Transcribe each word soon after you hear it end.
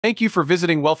Thank you for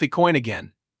visiting Wealthy Coin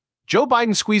again. Joe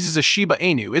Biden squeezes a Shiba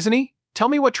Inu, isn't he? Tell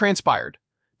me what transpired.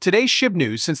 Today's SHIB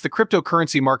news: since the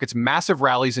cryptocurrency market's massive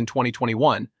rallies in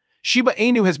 2021, Shiba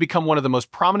Inu has become one of the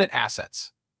most prominent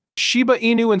assets. Shiba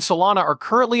Inu and Solana are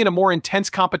currently in a more intense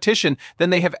competition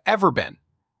than they have ever been.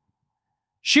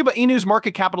 Shiba Inu's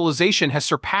market capitalization has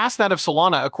surpassed that of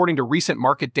Solana according to recent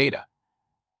market data.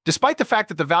 Despite the fact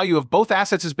that the value of both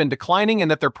assets has been declining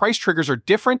and that their price triggers are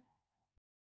different,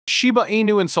 Shiba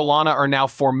Inu and Solana are now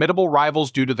formidable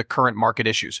rivals due to the current market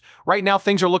issues. Right now,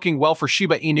 things are looking well for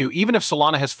Shiba Inu, even if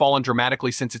Solana has fallen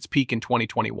dramatically since its peak in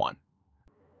 2021.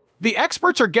 The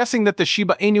experts are guessing that the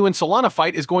Shiba Inu and Solana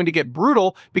fight is going to get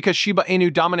brutal because Shiba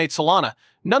Inu dominates Solana.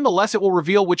 Nonetheless, it will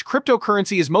reveal which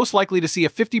cryptocurrency is most likely to see a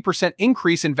 50%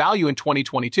 increase in value in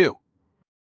 2022.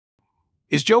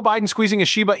 Is Joe Biden squeezing a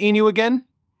Shiba Inu again?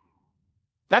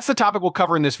 That's the topic we'll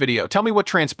cover in this video. Tell me what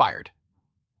transpired.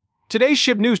 Today's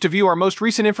SHIB news: to view our most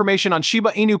recent information on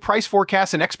Shiba Inu price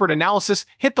forecasts and expert analysis,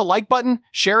 hit the like button,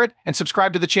 share it, and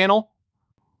subscribe to the channel.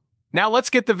 Now let's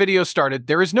get the video started.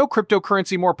 There is no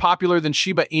cryptocurrency more popular than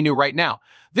Shiba Inu right now.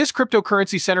 This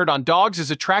cryptocurrency centered on dogs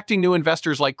is attracting new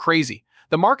investors like crazy.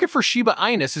 The market for Shiba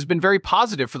Inu has been very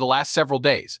positive for the last several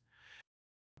days.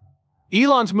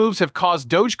 Elon's moves have caused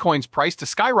Dogecoin's price to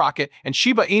skyrocket, and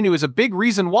Shiba Inu is a big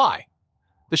reason why.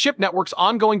 The SHIB network's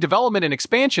ongoing development and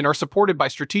expansion are supported by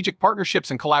strategic partnerships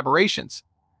and collaborations.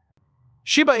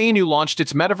 Shiba Inu launched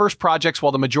its metaverse projects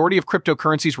while the majority of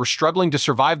cryptocurrencies were struggling to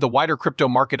survive the wider crypto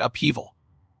market upheaval.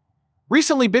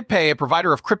 Recently, BitPay, a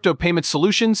provider of crypto payment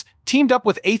solutions, teamed up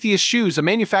with Atheist Shoes, a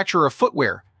manufacturer of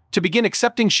footwear, to begin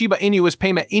accepting Shiba Inu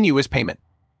as payment.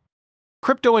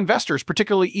 Crypto investors,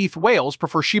 particularly ETH whales,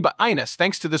 prefer Shiba Inu.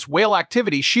 Thanks to this whale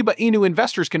activity, Shiba Inu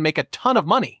investors can make a ton of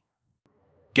money.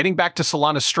 Getting back to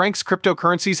Solana's strengths,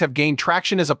 cryptocurrencies have gained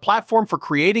traction as a platform for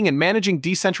creating and managing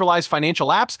decentralized financial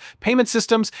apps, payment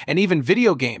systems, and even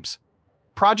video games.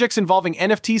 Projects involving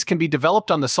NFTs can be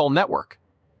developed on the Sol network.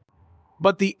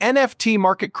 But the NFT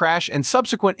market crash and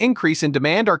subsequent increase in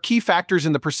demand are key factors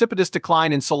in the precipitous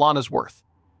decline in Solana's worth.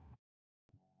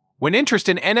 When interest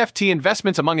in NFT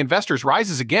investments among investors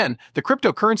rises again, the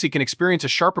cryptocurrency can experience a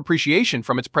sharp appreciation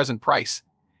from its present price.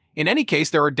 In any case,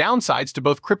 there are downsides to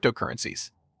both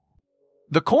cryptocurrencies.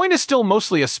 The coin is still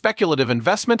mostly a speculative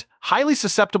investment, highly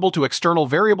susceptible to external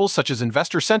variables such as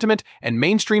investor sentiment and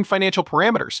mainstream financial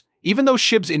parameters, even though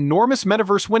SHIB's enormous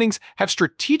metaverse winnings have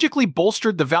strategically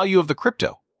bolstered the value of the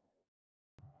crypto.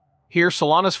 Here,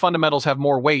 Solana's fundamentals have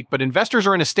more weight, but investors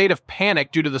are in a state of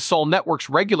panic due to the Sol network's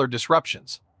regular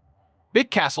disruptions.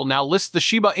 Bitcastle now lists the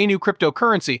Shiba Inu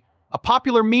cryptocurrency, a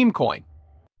popular meme coin.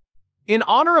 In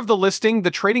honor of the listing,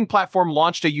 the trading platform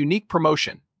launched a unique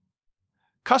promotion.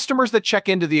 Customers that check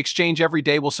into the exchange every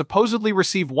day will supposedly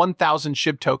receive 1,000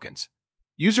 SHIB tokens.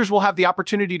 Users will have the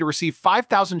opportunity to receive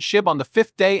 5,000 SHIB on the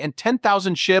 5th day and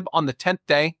 10,000 SHIB on the 10th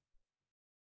day.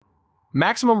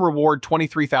 Maximum reward: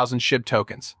 23,000 SHIB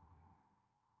tokens.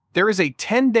 There is a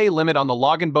 10-day limit on the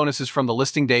login bonuses from the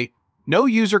listing date. No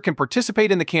user can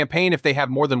participate in the campaign if they have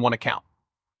more than one account.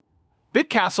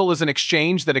 Bitcastle is an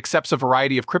exchange that accepts a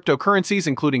variety of cryptocurrencies,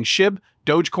 including SHIB,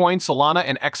 Dogecoin, Solana,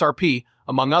 and XRP,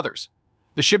 among others.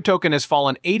 The SHIB token has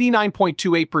fallen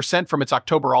 89.28% from its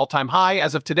October all-time high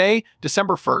as of today,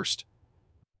 December 1st.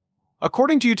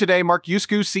 According to Today, Mark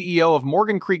Yusko, CEO of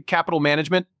Morgan Creek Capital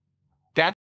Management,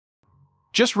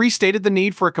 just restated the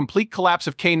need for a complete collapse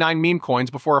of K9 meme coins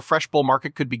before a fresh bull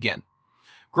market could begin.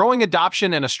 Growing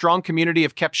adoption and a strong community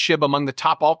have kept SHIB among the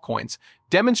top altcoins,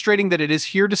 demonstrating that it is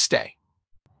here to stay.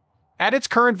 At its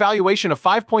current valuation of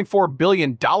 $5.4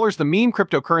 billion, the meme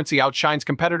cryptocurrency outshines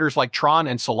competitors like Tron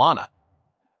and Solana.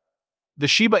 The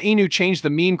Shiba Inu changed the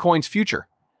meme coin's future.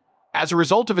 As a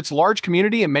result of its large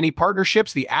community and many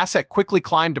partnerships, the asset quickly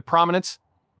climbed to prominence.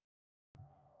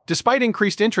 Despite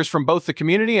increased interest from both the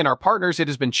community and our partners, it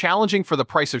has been challenging for the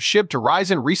price of SHIB to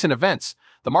rise in recent events.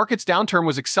 The market's downturn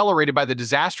was accelerated by the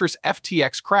disastrous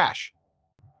FTX crash.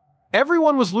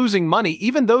 Everyone was losing money,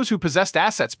 even those who possessed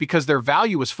assets, because their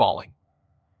value was falling.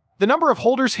 The number of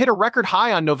holders hit a record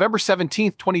high on November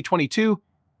 17, 2022.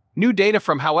 New data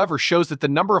from, however, shows that the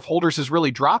number of holders has really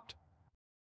dropped.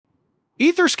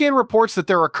 Etherscan reports that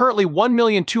there are currently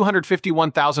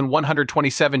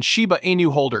 1,251,127 Shiba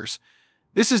Inu holders.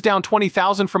 This is down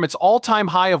 20,000 from its all-time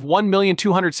high of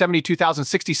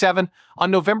 1,272,067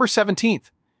 on November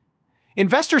 17th.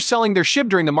 Investors selling their SHIB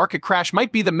during the market crash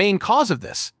might be the main cause of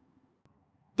this.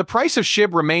 The price of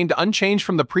SHIB remained unchanged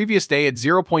from the previous day at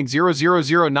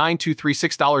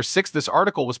 $0.00092366. This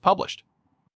article was published.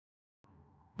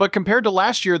 But compared to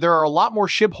last year, there are a lot more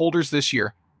SHIB holders this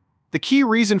year. The key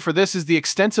reason for this is the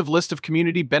extensive list of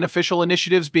community beneficial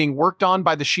initiatives being worked on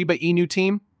by the Shiba Inu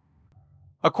team.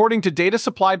 According to data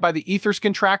supplied by the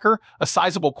Etherscan tracker, a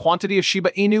sizable quantity of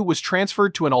Shiba Inu was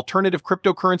transferred to an alternative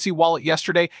cryptocurrency wallet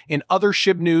yesterday. In other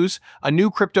SHIB news, a new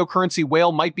cryptocurrency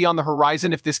whale might be on the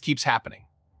horizon if this keeps happening.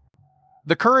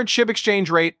 The current SHIB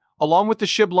exchange rate, along with the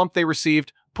SHIB lump they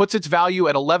received, puts its value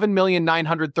at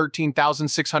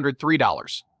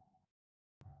 $11,913,603.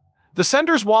 The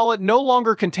sender's wallet no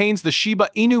longer contains the Shiba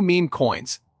Inu meme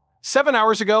coins. 7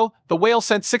 hours ago, the whale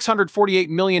sent $648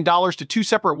 million to two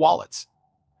separate wallets.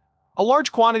 A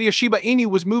large quantity of Shiba Inu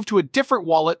was moved to a different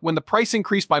wallet when the price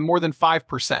increased by more than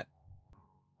 5%.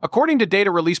 According to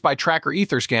data released by tracker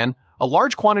Etherscan, a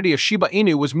large quantity of Shiba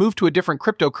Inu was moved to a different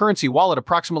cryptocurrency wallet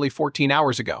approximately 14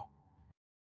 hours ago.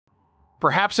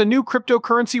 Perhaps a new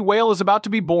cryptocurrency whale is about to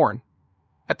be born.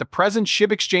 At the present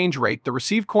SHIB exchange rate, the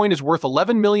received coin is worth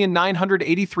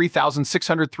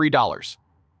 $11,983,603.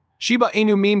 Shiba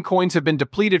Inu meme coins have been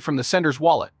depleted from the sender's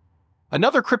wallet.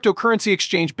 Another cryptocurrency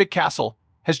exchange, Bitcastle,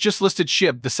 has just listed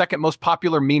SHIB, the second most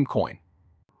popular meme coin.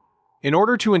 In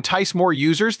order to entice more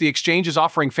users, the exchange is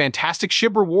offering fantastic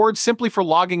SHIB rewards simply for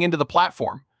logging into the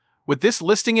platform. With this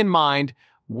listing in mind,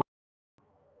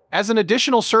 as an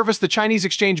additional service, the Chinese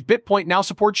exchange BitPoint now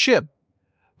supports SHIB.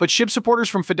 But SHIB supporters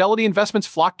from Fidelity Investments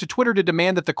flocked to Twitter to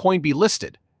demand that the coin be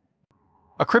listed.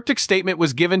 A cryptic statement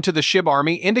was given to the SHIB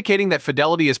army indicating that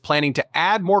Fidelity is planning to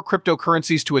add more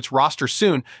cryptocurrencies to its roster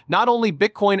soon, not only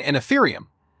Bitcoin and Ethereum.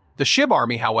 The SHIB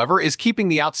army, however, is keeping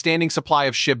the outstanding supply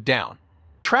of SHIB down.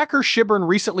 Tracker Shibburn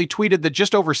recently tweeted that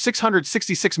just over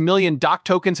 666 million DOC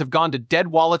tokens have gone to dead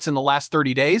wallets in the last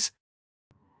 30 days.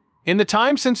 In the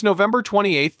time since November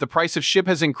 28th, the price of SHIB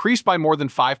has increased by more than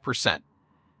 5%.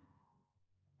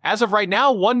 As of right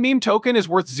now, one meme token is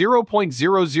worth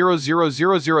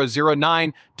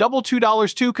 0.00000009, double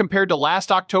 $2 compared to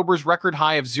last October's record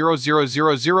high of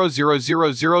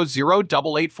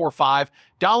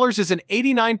 $0.0000008845 is an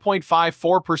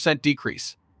 89.54%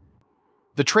 decrease.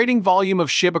 The trading volume of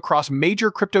SHIB across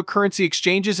major cryptocurrency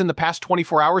exchanges in the past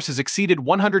 24 hours has exceeded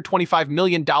 $125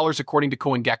 million according to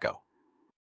CoinGecko.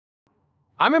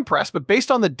 I'm impressed, but based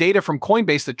on the data from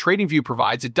Coinbase that TradingView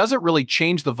provides, it doesn't really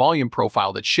change the volume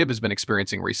profile that SHIB has been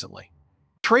experiencing recently.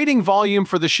 Trading volume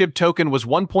for the SHIB token was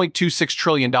 $1.26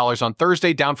 trillion on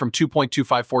Thursday, down from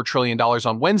 $2.254 trillion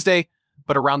on Wednesday,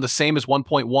 but around the same as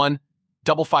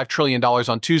 $1.155 trillion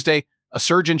on Tuesday. A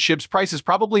surge in SHIB's price is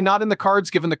probably not in the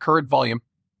cards given the current volume.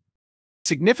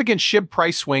 Significant SHIB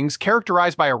price swings,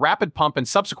 characterized by a rapid pump and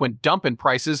subsequent dump in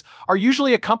prices, are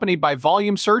usually accompanied by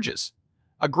volume surges.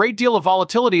 A great deal of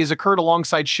volatility has occurred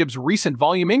alongside SHIB's recent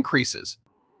volume increases.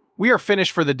 We are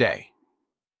finished for the day.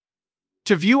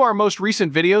 To view our most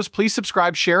recent videos, please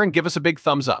subscribe, share, and give us a big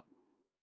thumbs up.